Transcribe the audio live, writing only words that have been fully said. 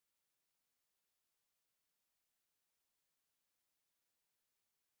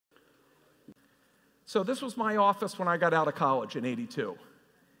So this was my office when I got out of college in '82.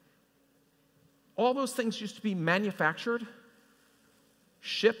 All those things used to be manufactured,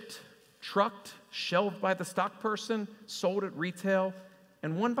 shipped, trucked, shelved by the stock person, sold at retail,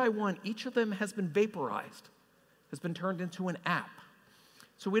 and one by one, each of them has been vaporized, has been turned into an app.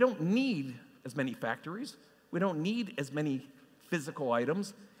 So we don't need as many factories. We don't need as many physical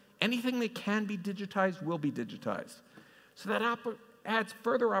items. Anything that can be digitized will be digitized. So that adds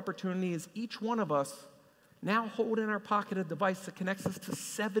further opportunity as each one of us now hold in our pocket a device that connects us to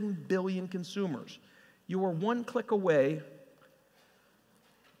 7 billion consumers. You are one click away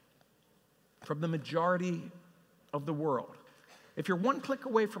from the majority of the world. If you're one click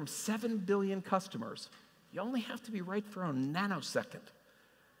away from 7 billion customers, you only have to be right for a nanosecond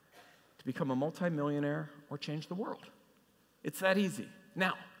to become a multimillionaire or change the world. It's that easy.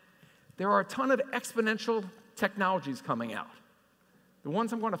 Now, there are a ton of exponential technologies coming out. The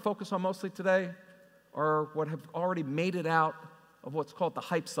ones I'm going to focus on mostly today are what have already made it out of what's called the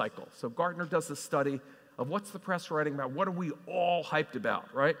hype cycle. So Gartner does this study of what's the press writing about, what are we all hyped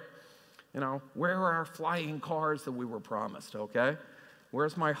about, right? You know, where are our flying cars that we were promised, okay?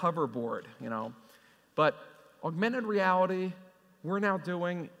 Where's my hoverboard, you know? But augmented reality, we're now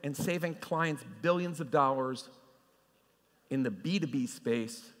doing and saving clients billions of dollars in the B2B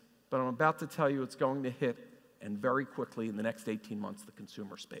space, but I'm about to tell you it's going to hit, and very quickly in the next 18 months, the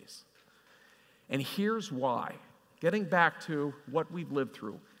consumer space. And here's why. Getting back to what we've lived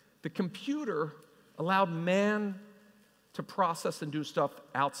through. The computer allowed man to process and do stuff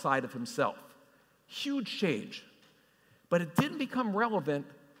outside of himself. Huge change. But it didn't become relevant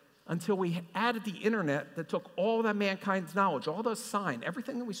until we added the internet that took all that mankind's knowledge, all the sign,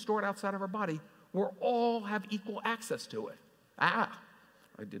 everything that we stored outside of our body, we all have equal access to it. I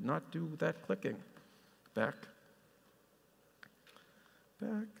did not do that clicking. Back.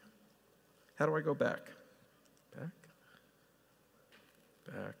 Back. How do I go back? Back.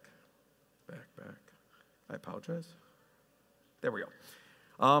 Back. Back, back. I apologize. There we go.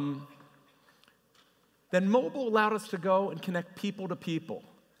 Then mobile allowed us to go and connect people to people.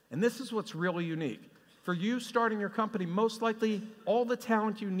 And this is what's really unique. For you starting your company, most likely all the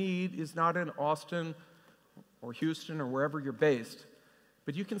talent you need is not in Austin or Houston or wherever you're based,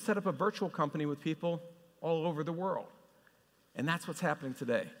 but you can set up a virtual company with people all over the world. And that's what's happening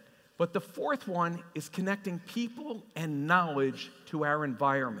today. But the fourth one is connecting people and knowledge to our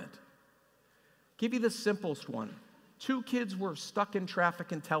environment. Give you the simplest one. 2 kids were stuck in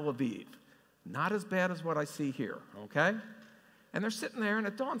traffic in Tel Aviv. Not as bad as what I see here, okay? And they're sitting there, and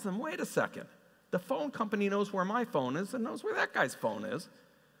it dawns on them, wait a second. The phone company knows where my phone is and knows where that guy's phone is.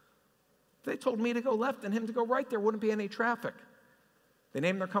 If they told me to go left and him to go right, there wouldn't be any traffic. They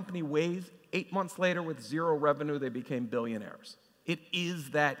named their company Waze. 8 months later, with 0 revenue, they became billionaires. It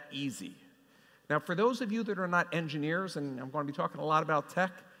is that easy. Now, for those of you that are not engineers, and I'm going to be talking a lot about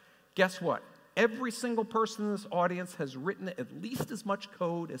tech, guess what? Every single person in this audience has written at least as much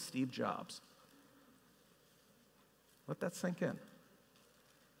code as Steve Jobs. Let that sink in.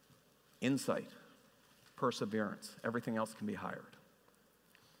 Insight, perseverance, everything else can be hired.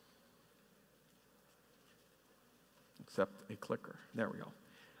 Except a clicker. There we go.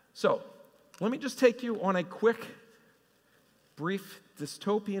 So, let me just take you on a quick, brief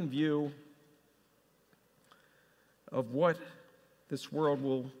dystopian view of what this world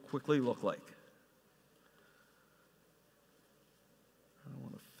will quickly look like. I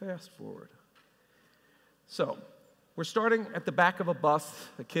want to fast forward. So, we're starting at the back of a bus,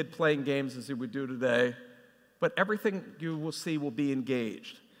 a kid playing games as he would do today, but everything you will see will be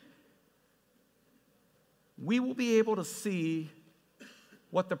engaged. We will be able to see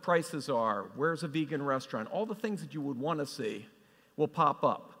what the prices are, where's a vegan restaurant, all the things that you would want to see will pop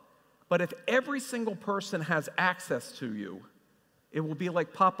up. But if every single person has access to you, it will be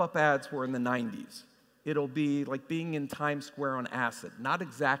like pop-up ads were in the 90s. It'll be like being in Times Square on acid, not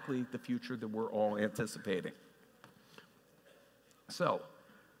exactly the future that we're all anticipating. So,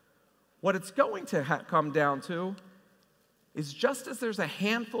 what it's going to come down to is just as there's a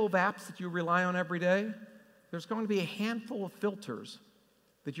handful of apps that you rely on every day, there's going to be a handful of filters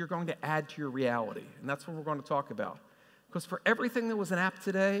that you're going to add to your reality. And that's what we're going to talk about. Because for everything that was an app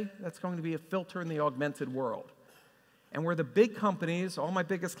today, that's going to be a filter in the augmented world. And where the big companies, all my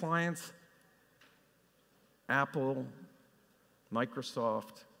biggest clients, Apple,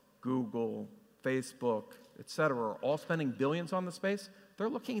 Microsoft, Google, Facebook, etc., are all spending billions on the space, they're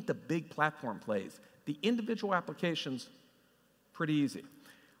looking at the big platform plays. The individual applications, pretty easy.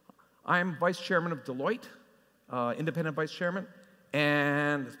 I'm vice chairman of Deloitte, independent vice chairman,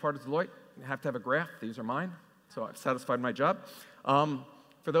 and as part of Deloitte, you have to have a graph. These are mine, so I've satisfied my job.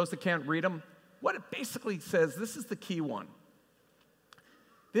 For those that can't read them, what it basically says, this is the key one.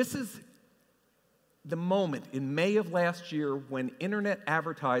 This is the moment in May of last year when internet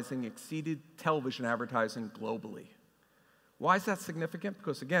advertising exceeded television advertising globally. Why is that significant?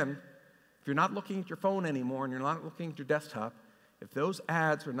 Because again, if you're not looking at your phone anymore and you're not looking at your desktop, if those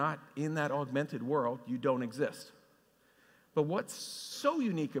ads are not in that augmented world, you don't exist. But what's so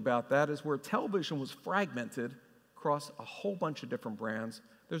unique about that is where television was fragmented across a whole bunch of different brands,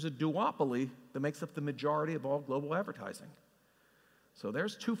 there's a duopoly that makes up the majority of all global advertising. So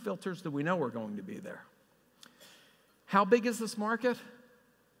there's two filters that we know are going to be there. How big is this market?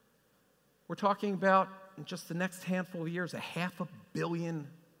 We're talking about, in just the next handful of years, 500 million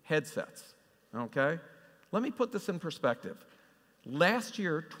headsets, okay? Let me put this in perspective. Last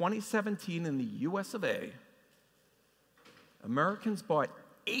year, 2017, in the US of A, Americans bought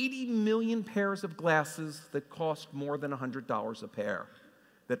 80 million pairs of glasses that cost more than $100 a pair,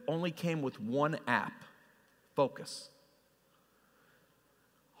 that only came with one app, Focus.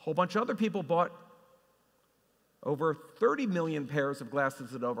 A whole bunch of other people bought over 30 million pairs of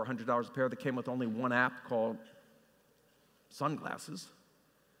glasses at over $100 a pair that came with only one app called Sunglasses.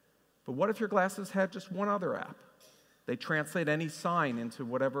 But what if your glasses had just one other app? They translate any sign into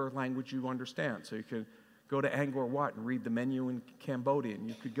whatever language you understand. So you could go to Angkor Wat and read the menu in Cambodian.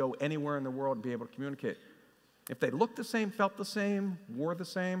 You could go anywhere in the world and be able to communicate. If they looked the same, felt the same, wore the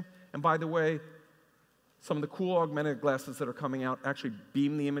same, and by the way, some of the cool augmented glasses that are coming out actually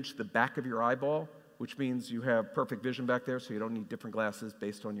beam the image to the back of your eyeball, which means you have perfect vision back there, so you don't need different glasses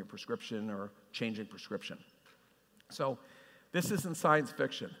based on your prescription or changing prescription. So this isn't science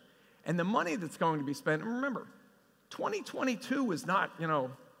fiction. And the money that's going to be spent, and remember, 2022 is not,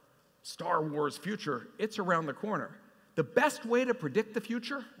 Star Wars future. It's around the corner. The best way to predict the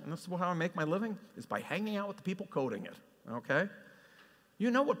future, and this is how I make my living, is by hanging out with the people coding it, okay? You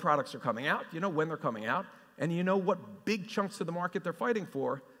know what products are coming out, you know when they're coming out, and you know what big chunks of the market they're fighting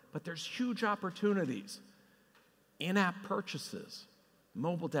for, but there's huge opportunities. In-app purchases,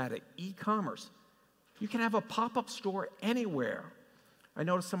 mobile data, e-commerce. You can have a pop-up store anywhere. I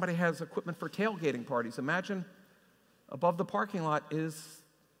noticed somebody has equipment for tailgating parties. Imagine above the parking lot is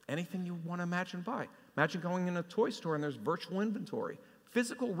anything you want to imagine buy. Imagine going in a toy store and there's virtual inventory.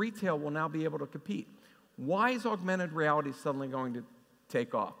 Physical retail will now be able to compete. Why is augmented reality suddenly going to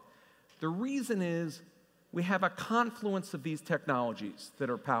take off? The reason is we have a confluence of these technologies that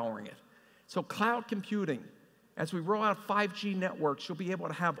are powering it. So cloud computing, as we roll out 5G networks, you'll be able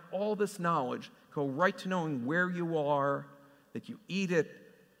to have all this knowledge go right to knowing where you are, that you eat at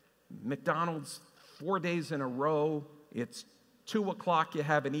McDonald's 4 days in a row, it's 2 o'clock, you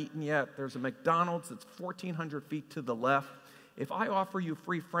haven't eaten yet, there's a McDonald's that's 1,400 feet to the left. If I offer you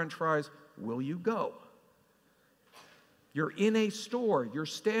free French fries, will you go? You're in a store, you're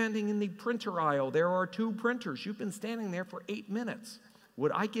standing in the printer aisle, there are 2 printers, you've been standing there for 8 minutes.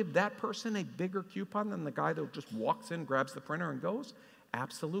 Would I give that person a bigger coupon than the guy that just walks in, grabs the printer, and goes?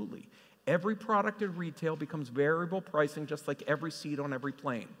 Absolutely. Every product in retail becomes variable pricing, just like every seat on every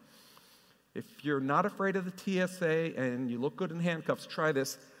plane. If you're not afraid of the TSA and you look good in handcuffs, try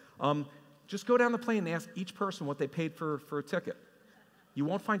this. Just go down the plane and ask each person what they paid for a ticket. You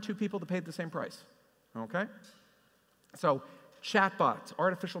won't find 2 people that paid the same price, okay? So chatbots,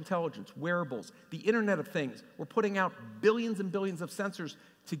 artificial intelligence, wearables, the Internet of Things. We're putting out billions and billions of sensors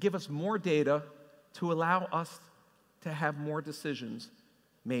to give us more data to allow us to have more decisions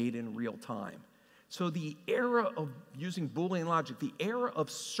made in real time. So the era of using Boolean logic, the era of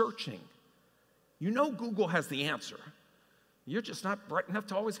searching, you know Google has the answer. You're just not bright enough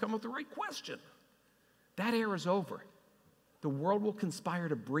to always come up with the right question. That era is over. The world will conspire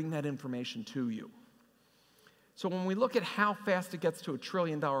to bring that information to you. So when we look at how fast it gets to $1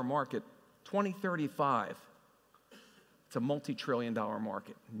 trillion market, 2035, it's a multi-trillion-dollar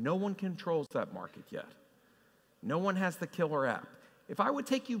market. No one controls that market yet. No one has the killer app. If I would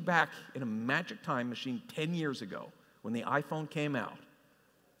take you back in a magic time machine 10 years ago when the iPhone came out,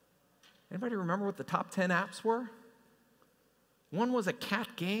 anybody remember what the top 10 apps were? One was a cat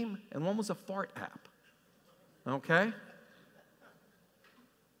game and one was a fart app, okay?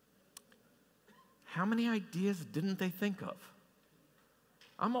 How many ideas didn't they think of?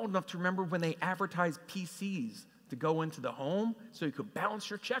 I'm old enough to remember when they advertised PCs to go into the home so you could balance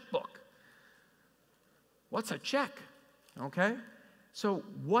your checkbook. What's a check, okay? So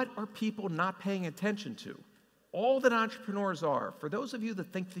what are people not paying attention to? All that entrepreneurs are, for those of you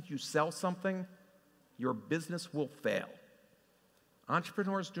that think that you sell something, your business will fail.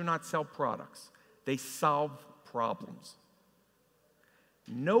 Entrepreneurs do not sell products. They solve problems.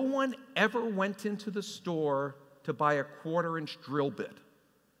 No one ever went into the store to buy a 1/4-inch drill bit.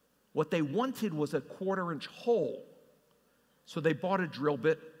 What they wanted was a 1/4-inch hole. So they bought a drill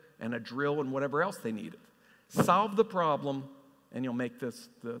bit and a drill and whatever else they needed. Solve the problem, and you'll make this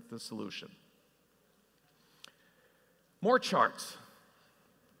the solution. More charts.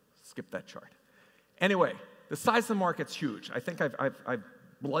 Skip that chart. Anyway, the size of the market's huge. I think I've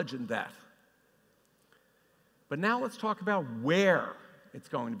bludgeoned that. But now let's talk about where it's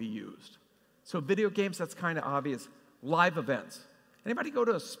going to be used. So video games, that's kind of obvious. Live events. Anybody go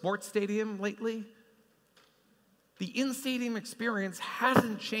to a sports stadium lately? The in-stadium experience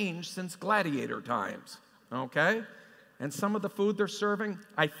hasn't changed since gladiator times, okay? And some of the food they're serving,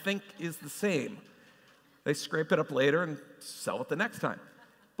 I think, is the same. They scrape it up later and sell it the next time.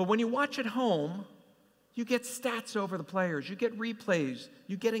 But when you watch at home, you get stats over the players, you get replays,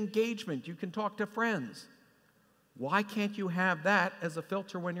 you get engagement, you can talk to friends. Why can't you have that as a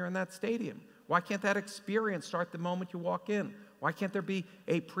filter when you're in that stadium? Why can't that experience start the moment you walk in? Why can't there be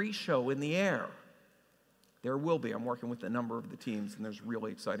a pre-show in the air? There will be. I'm working with a number of the teams, and there's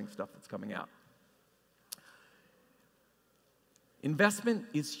really exciting stuff that's coming out. Investment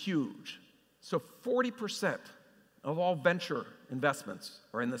is huge. So 40% of all venture investments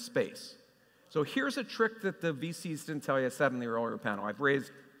are in this space. So here's a trick that the VCs didn't tell you. I said in the earlier panel. I've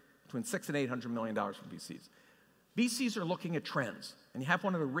raised between $600 and $800 million from VCs. VCs are looking at trends, and you have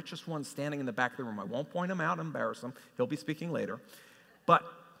one of the richest ones standing in the back of the room. I won't point him out and embarrass him. He'll be speaking later. But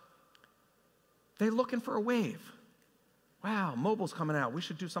they're looking for a wave. Wow, mobile's coming out. We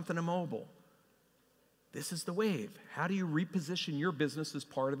should do something in mobile. This is the wave. How do you reposition your business as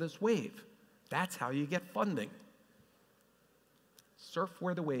part of this wave? That's how you get funding. Surf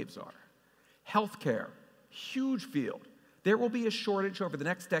where the waves are. Healthcare, huge field. There will be a shortage over the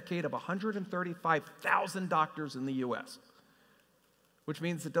next decade of 135,000 doctors in the US, which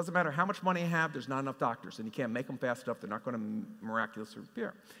means it doesn't matter how much money you have, there's not enough doctors, and you can't make them fast enough. They're not going to miraculously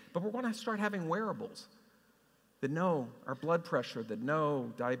appear. But we're going to start having wearables that know our blood pressure, that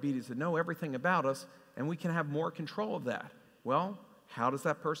know diabetes, that know everything about us, and we can have more control of that. Well, how does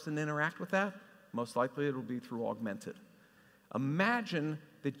that person interact with that? Most likely it'll be through augmented. Imagine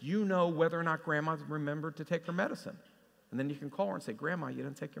that you know whether or not grandma remembered to take her medicine. And then you can call her and say, Grandma, you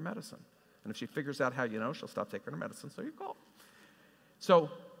didn't take your medicine. And if she figures out how you know, she'll stop taking her medicine, so you call. So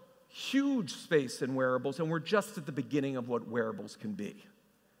huge space in wearables, and we're just at the beginning of what wearables can be.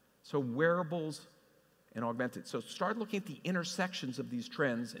 So wearables and augmented. So start looking at the intersections of these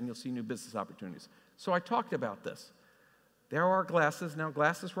trends, and you'll see new business opportunities. So I talked about this. There are glasses. Now,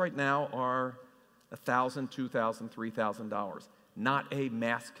 glasses right now are $1,000, $2,000, $3,000, not a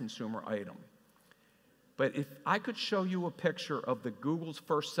mass consumer item. But if I could show you a picture of the Google's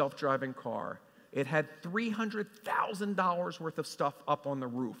first self-driving car, it had $300,000 worth of stuff up on the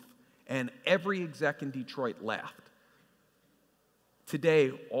roof, and every exec in Detroit laughed.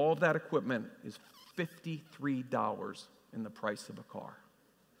 Today, all of that equipment is $53 in the price of a car.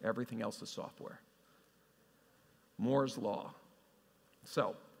 Everything else is software. Moore's Law.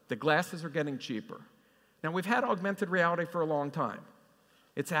 So, the glasses are getting cheaper. Now, we've had augmented reality for a long time.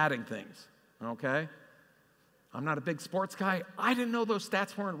 It's adding things, okay? I'm not a big sports guy. I didn't know those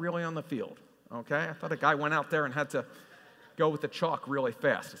stats weren't really on the field, okay? I thought a guy went out there and had to go with the chalk really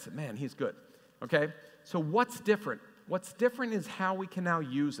fast. I said, man, he's good, okay? So what's different? What's different is how we can now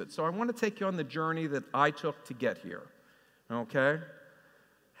use it. So I want to take you on the journey that I took to get here, okay?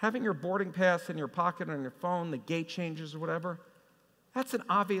 Having your boarding pass in your pocket on your phone, the gate changes or whatever, that's an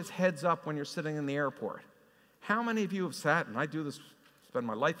obvious heads up when you're sitting in the airport. How many of you have sat, and I do this, spend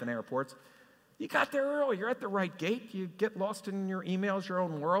my life in airports, you got there early, you're at the right gate, you get lost in your emails, your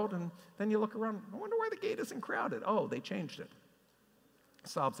own world, and then you look around, I wonder why the gate isn't crowded. Oh, they changed it.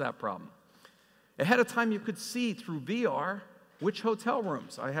 Solves that problem. Ahead of time, you could see through VR which hotel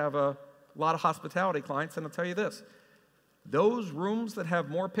rooms. I have a lot of hospitality clients, and I'll tell you this. Those rooms that have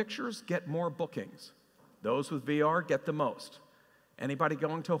more pictures get more bookings. Those with VR get the most. Anybody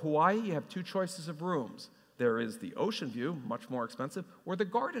going to Hawaii, you have two choices of rooms. There is the ocean view, much more expensive, or the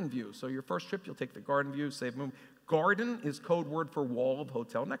garden view. So your first trip, you'll take the garden view, save room. Garden is code word for wall of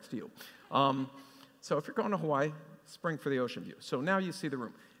hotel next to you. So if you're going to Hawaii, spring for the ocean view. So now you see the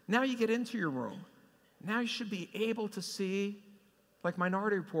room. Now you get into your room. Now you should be able to see, like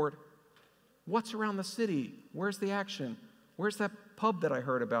Minority Report, what's around the city? Where's the action? Where's that pub that I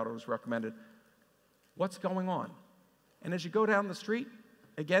heard about or was recommended? What's going on? And as you go down the street,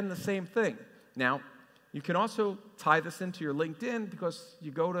 again, the same thing. Now, you can also tie this into your LinkedIn because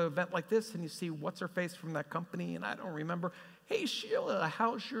you go to an event like this and you see what's her face from that company, and I don't remember. Hey, Sheila,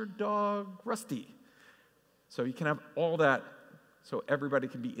 how's your dog, Rusty? So you can have all that so everybody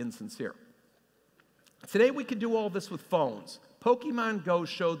can be insincere. Today, we can do all this with phones. Pokemon Go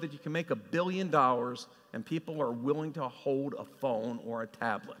showed that you can make $1 billion and people are willing to hold a phone or a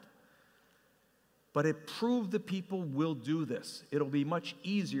tablet. But it proved that people will do this. It'll be much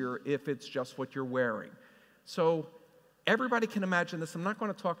easier if it's just what you're wearing. So everybody can imagine this. I'm not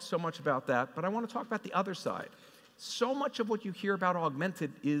going to talk so much about that, but I want to talk about the other side. So much of what you hear about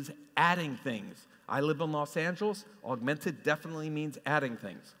augmented is adding things. I live in Los Angeles. Augmented definitely means adding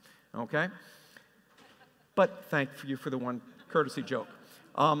things, okay? But thank you for the one courtesy joke.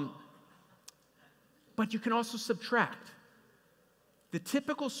 But you can also subtract. The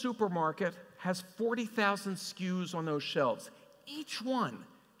typical supermarket has 40,000 SKUs on those shelves, each one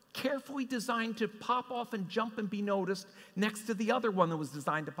carefully designed to pop off and jump and be noticed next to the other one that was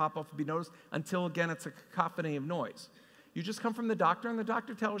designed to pop off and be noticed until, again, it's a cacophony of noise. You just come from the doctor, and the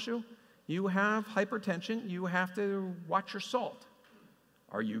doctor tells you, you have hypertension, you have to watch your salt.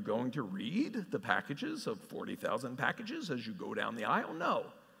 Are you going to read the packages of 40,000 packages as you go down the aisle? No.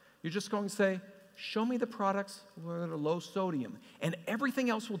 You're just going to say, show me the products that are low sodium, and everything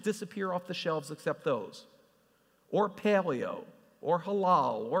else will disappear off the shelves except those. Or paleo, or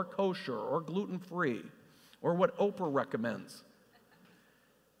halal, or kosher, or gluten-free, or what Oprah recommends.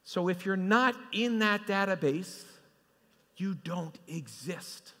 So if you're not in that database, you don't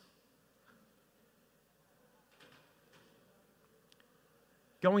exist.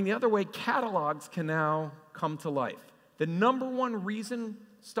 Going the other way, catalogs can now come to life. The number one reason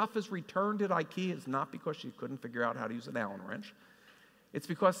stuff is returned at IKEA is not because you couldn't figure out how to use an Allen wrench. It's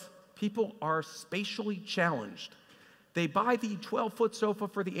because people are spatially challenged. They buy the 12-foot sofa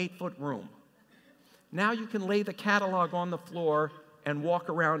for the 8-foot room. Now you can lay the catalog on the floor and walk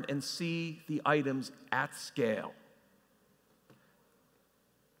around and see the items at scale.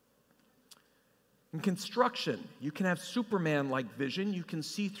 In construction, you can have Superman-like vision. You can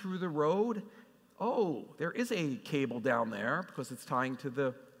see through the road. Oh, there is a cable down there because it's tying to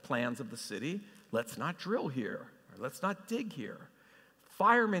the plans of the city. Let's not drill here, or let's not dig here.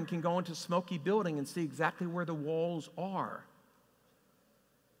 Firemen can go into a smoky building and see exactly where the walls are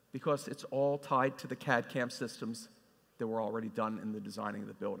because it's all tied to the CAD/CAM systems that were already done in the designing of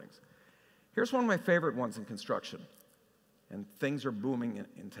the buildings. Here's one of my favorite ones in construction, and things are booming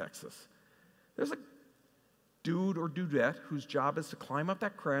in Texas. There's a dude or dudette whose job is to climb up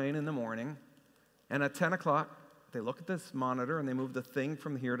that crane in the morning, and at 10 o'clock, they look at this monitor and they move the thing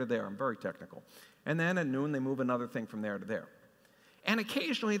from here to there. I'm very technical. And then at noon, they move another thing from there to there. And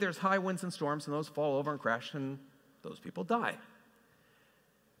occasionally, there's high winds and storms, and those fall over and crash, and those people die.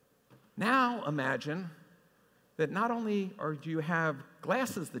 Now imagine that not only do you have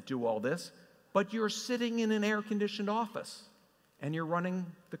glasses that do all this, but you're sitting in an air-conditioned office, and you're running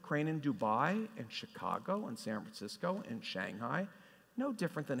the crane in Dubai and Chicago and San Francisco and Shanghai. No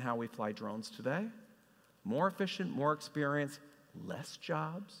different than how we fly drones today. More efficient, more experience, less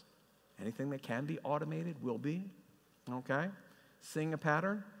jobs. Anything that can be automated will be, okay? Seeing a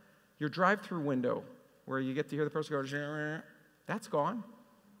pattern? Your drive-through window where you get to hear the person go, that's gone.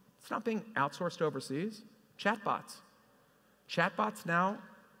 It's not being outsourced overseas. Chatbots. Chatbots now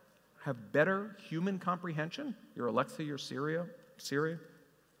have better human comprehension. Your Alexa, your Siri.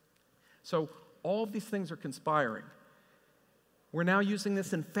 So all of these things are conspiring. We're now using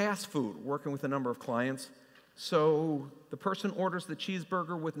this in fast food, working with a number of clients. So the person orders the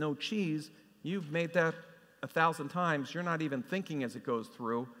cheeseburger with no cheese. You've made that 1,000 times. You're not even thinking as it goes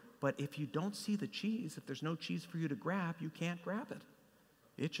through. But if you don't see the cheese, if there's no cheese for you to grab, you can't grab it.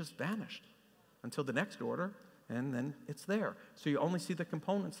 It just vanished until the next order, and then it's there. So you only see the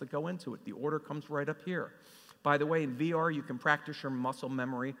components that go into it. The order comes right up here. By the way, in VR, you can practice your muscle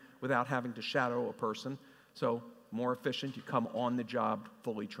memory without having to shadow a person. So more efficient, you come on the job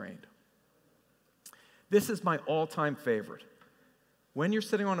fully trained. This is my all-time favorite. When you're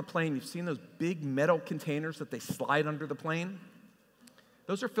sitting on a plane, you've seen those big metal containers that they slide under the plane?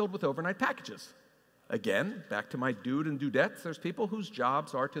 Those are filled with overnight packages. Again, back to my dude and dudettes, there's people whose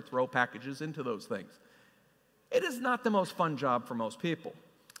jobs are to throw packages into those things. It is not the most fun job for most people.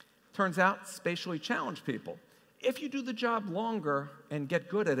 Turns out, spatially challenged people. If you do the job longer and get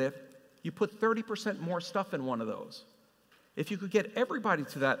good at it, you put 30% more stuff in one of those. If you could get everybody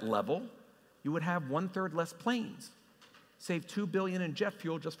to that level, you would have 1/3 less planes. Save $2 billion in jet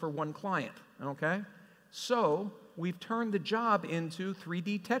fuel just for one client, okay? So we've turned the job into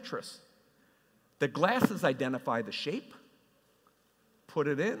 3D Tetris. The glasses identify the shape, put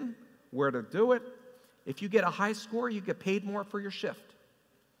it in, where to do it. If you get a high score, you get paid more for your shift.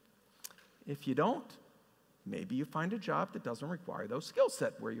 If you don't, maybe you find a job that doesn't require those skill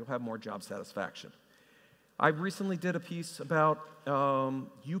set where you'll have more job satisfaction. I recently did a piece about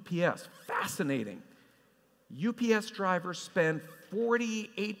UPS. Fascinating. UPS drivers spend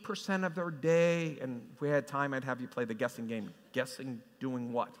 48% of their day, and if we had time, I'd have you play the guessing game. Guessing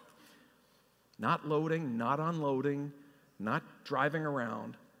doing what? Not loading, not unloading, not driving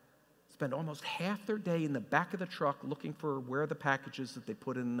around. Spend almost half their day in the back of the truck looking for where the packages that they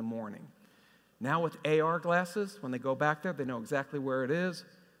put in the morning. Now with AR glasses, when they go back there, they know exactly where it is.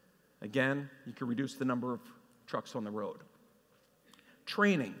 Again, you can reduce the number of trucks on the road.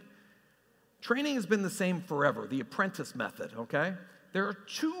 Training. Training has been the same forever, the apprentice method, okay? There are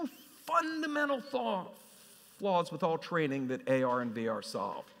two fundamental flaws with all training that AR and VR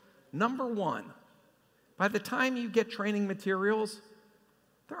solve. Number one, by the time you get training materials,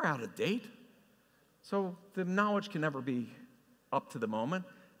 they're out of date. So the knowledge can never be up to the moment.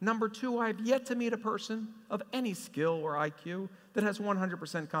 Number two, I've yet to meet a person of any skill or IQ that has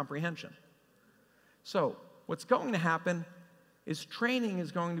 100% comprehension. So what's going to happen is training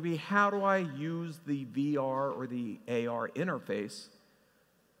is going to be, how do I use the VR or the AR interface?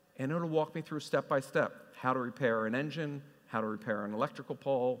 And it'll walk me through step by step. How to repair an engine, how to repair an electrical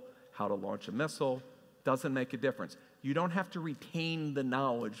pole, how to launch a missile. Doesn't make a difference. You don't have to retain the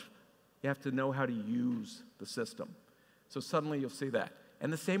knowledge. You have to know how to use the system. So suddenly you'll see that.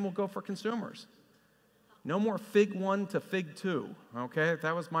 And the same will go for consumers. No more Fig 1 to Fig 2, okay?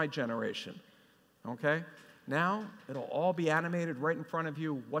 That was my generation, okay? Now, it'll all be animated right in front of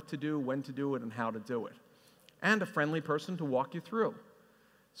you, what to do, when to do it, and how to do it. And a friendly person to walk you through.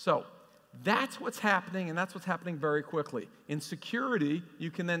 So, that's what's happening, and that's what's happening very quickly. In security, you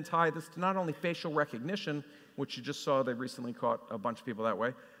can then tie this to not only facial recognition, which you just saw, they recently caught a bunch of people that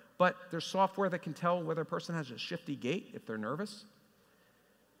way, but there's software that can tell whether a person has a shifty gait if they're nervous.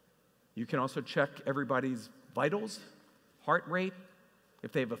 You can also check everybody's vitals, heart rate,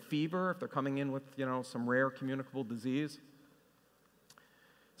 if they have a fever, if they're coming in with, some rare communicable disease.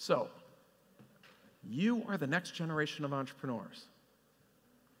 So, you are the next generation of entrepreneurs.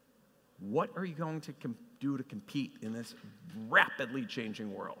 What are you going to do to compete in this rapidly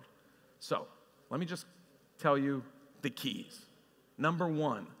changing world? So, let me just tell you the keys. Number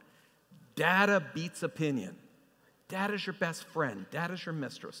one, data beats opinion. Data's your best friend. Data's your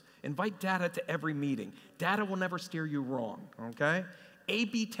mistress. Invite data to every meeting. Data will never steer you wrong, okay?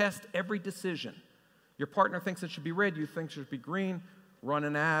 A/B test every decision. Your partner thinks it should be red, you think it should be green. Run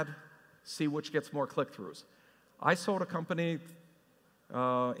an ad, see which gets more click-throughs. I sold a company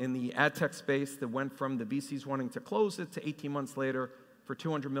in the ad tech space that went from the VCs wanting to close it to 18 months later for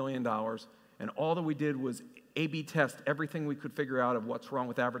 $200 million. And all that we did was A/B test everything we could figure out of what's wrong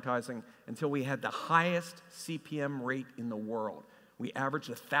with advertising until we had the highest CPM rate in the world. We averaged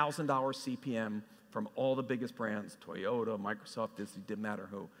 $1,000 CPM from all the biggest brands, Toyota, Microsoft, Disney, didn't matter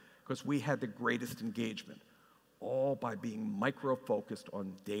who, because we had the greatest engagement, all by being micro-focused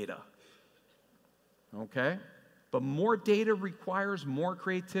on data. Okay? But more data requires more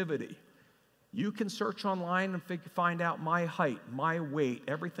creativity. You can search online and find out my height, my weight,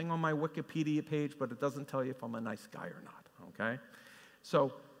 everything on my Wikipedia page, but it doesn't tell you if I'm a nice guy or not, okay?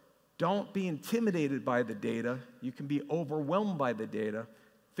 So don't be intimidated by the data. You can be overwhelmed by the data.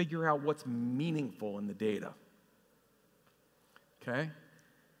 Figure out what's meaningful in the data, okay?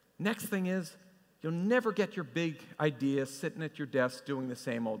 Next thing is, you'll never get your big idea sitting at your desk doing the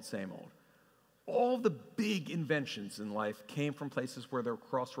same old, same old. All the big inventions in life came from places where there were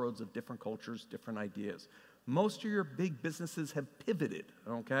crossroads of different cultures, different ideas. Most of your big businesses have pivoted,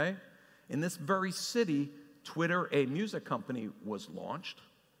 okay? In this very city, Twitter, a music company, was launched,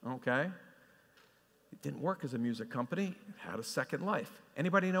 okay? It didn't work as a music company. It had a second life.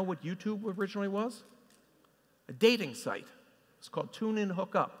 Anybody know what YouTube originally was? A dating site. It's called Tune In,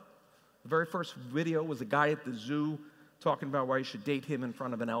 Hook Up. The very first video was a guy at the zoo talking about why you should date him in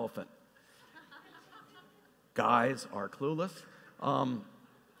front of an elephant. Guys are clueless.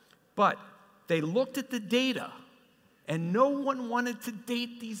 But they looked at the data, and no one wanted to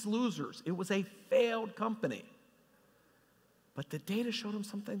date these losers. It was a failed company. But the data showed them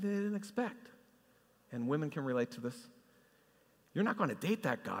something they didn't expect. And women can relate to this. You're not going to date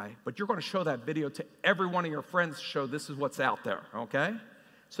that guy, but you're going to show that video to every one of your friends to show this is what's out there, okay?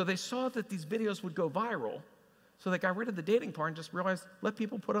 So they saw that these videos would go viral, so they got rid of the dating part and just realized, let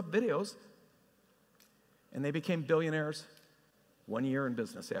people put up videos. And they became billionaires 1 year in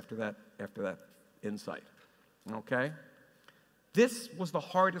business after that insight, okay? This was the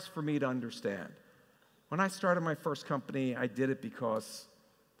hardest for me to understand. When I started my first company, I did it because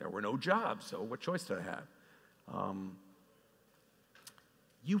there were no jobs, so what choice did I have?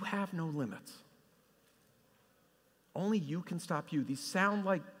 You have no limits. Only you can stop you. These sound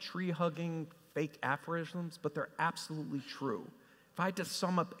like tree-hugging fake aphorisms, but they're absolutely true. If I had to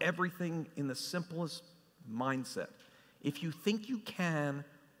sum up everything in the simplest mindset. If you think you can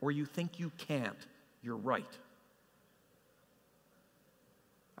or you think you can't, you're right.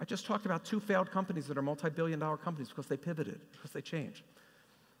 I just talked about 2 failed companies that are multi-billion-dollar companies because they pivoted, because they changed.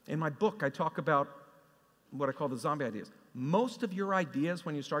 In my book, I talk about what I call the zombie ideas. Most of your ideas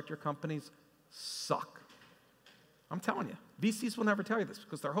when you start your companies suck. I'm telling you. VCs will never tell you this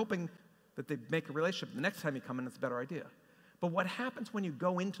because they're hoping that they make a relationship. The next time you come in, it's a better idea. But what happens when you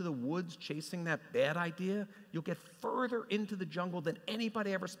go into the woods chasing that bad idea, you'll get further into the jungle than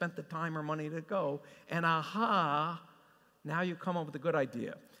anybody ever spent the time or money to go, and aha, now you come up with a good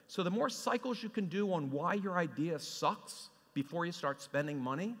idea. So the more cycles you can do on why your idea sucks before you start spending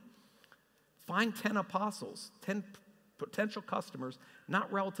money, find 10 apostles, 10 potential customers,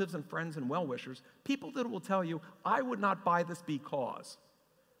 not relatives and friends and well-wishers, people that will tell you, I would not buy this because.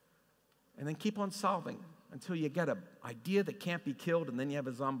 And then keep on solving until you get an idea that can't be killed, and then you have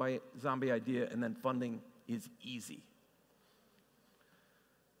a zombie idea, and then funding is easy.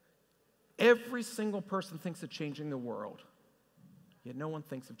 Every single person thinks of changing the world, yet no one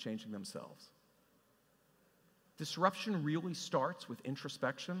thinks of changing themselves. Disruption really starts with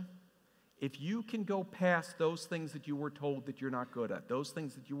introspection. If you can go past those things that you were told that you're not good at, those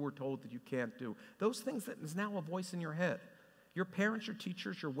things that you were told that you can't do, those things that is now a voice in your head. Your parents, your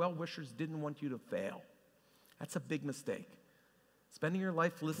teachers, your well-wishers didn't want you to fail. That's a big mistake. Spending your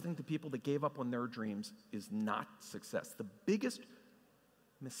life listening to people that gave up on their dreams is not success. The biggest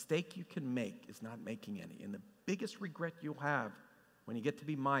mistake you can make is not making any. And the biggest regret you'll have when you get to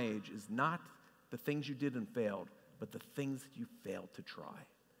be my age is not the things you did and failed, but the things that you failed to try.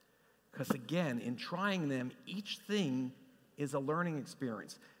 Because again, in trying them, each thing is a learning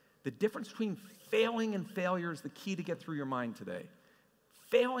experience. The difference between failing and failure is the key to get through your mind today.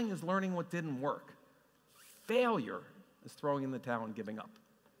 Failing is learning what didn't work. Failure is throwing in the towel and giving up.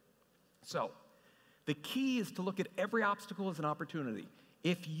 So, the key is to look at every obstacle as an opportunity.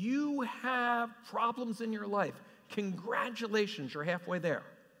 If you have problems in your life, congratulations, you're halfway there.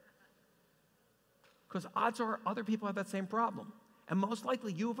 Because odds are other people have that same problem. And most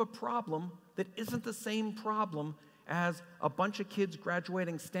likely you have a problem that isn't the same problem as a bunch of kids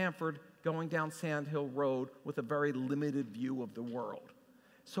graduating Stanford going down Sand Hill Road with a very limited view of the world.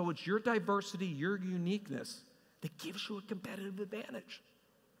 So it's your diversity, your uniqueness that gives you a competitive advantage.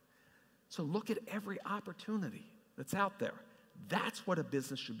 So look at every opportunity that's out there. That's what a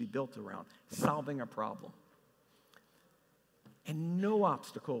business should be built around, solving a problem. And no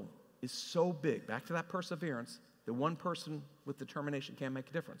obstacle is so big, back to that perseverance, that one person with determination can't make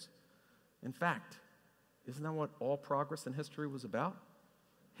a difference. In fact, isn't that what all progress in history was about?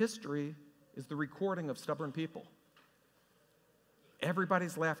 History is the recording of stubborn people.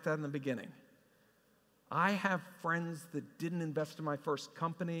 Everybody's laughed at in the beginning. I have friends that didn't invest in my first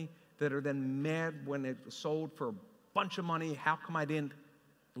company that are then mad when it was sold for a bunch of money. How come I didn't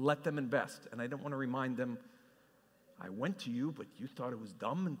let them invest? And I don't want to remind them, I went to you, but you thought it was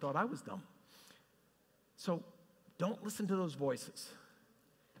dumb and thought I was dumb. So don't listen to those voices.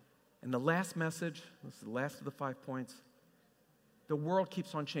 And the last message, this is the last of the 5 points, the world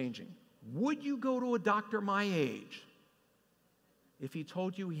keeps on changing. Would you go to a doctor my age if he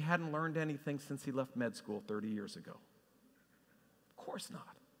told you he hadn't learned anything since he left med school 30 years ago? Of course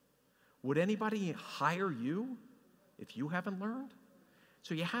not. Would anybody hire you if you haven't learned?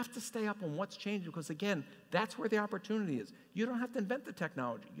 So you have to stay up on what's changing because, again, that's where the opportunity is. You don't have to invent the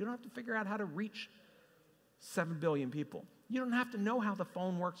technology. You don't have to figure out how to reach 7 billion people. You don't have to know how the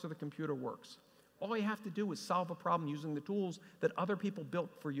phone works or the computer works. All you have to do is solve a problem using the tools that other people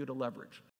built for you to leverage.